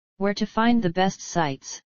Where to find the best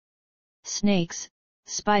sites. Snakes,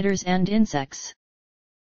 spiders and insects.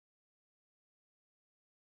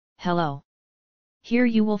 Hello. Here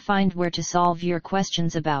you will find where to solve your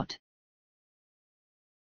questions about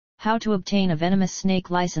how to obtain a venomous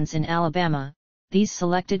snake license in Alabama. These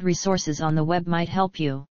selected resources on the web might help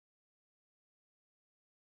you.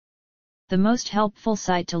 The most helpful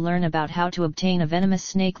site to learn about how to obtain a venomous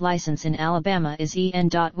snake license in Alabama is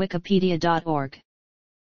en.wikipedia.org.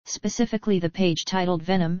 Specifically the page titled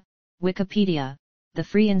Venom, Wikipedia, the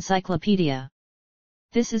free encyclopedia.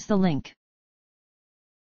 This is the link.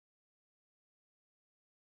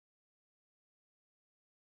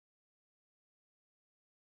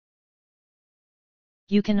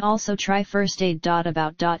 You can also try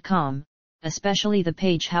firstaid.about.com, especially the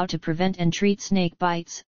page How to Prevent and Treat Snake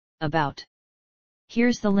Bites, about.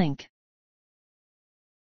 Here's the link.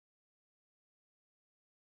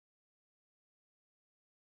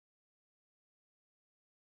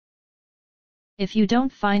 If you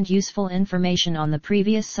don't find useful information on the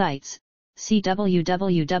previous sites, see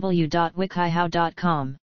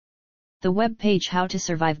www.wikihow.com. The web page How to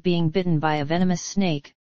Survive Being Bitten by a Venomous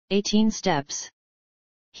Snake, 18 Steps.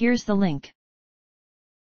 Here's the link.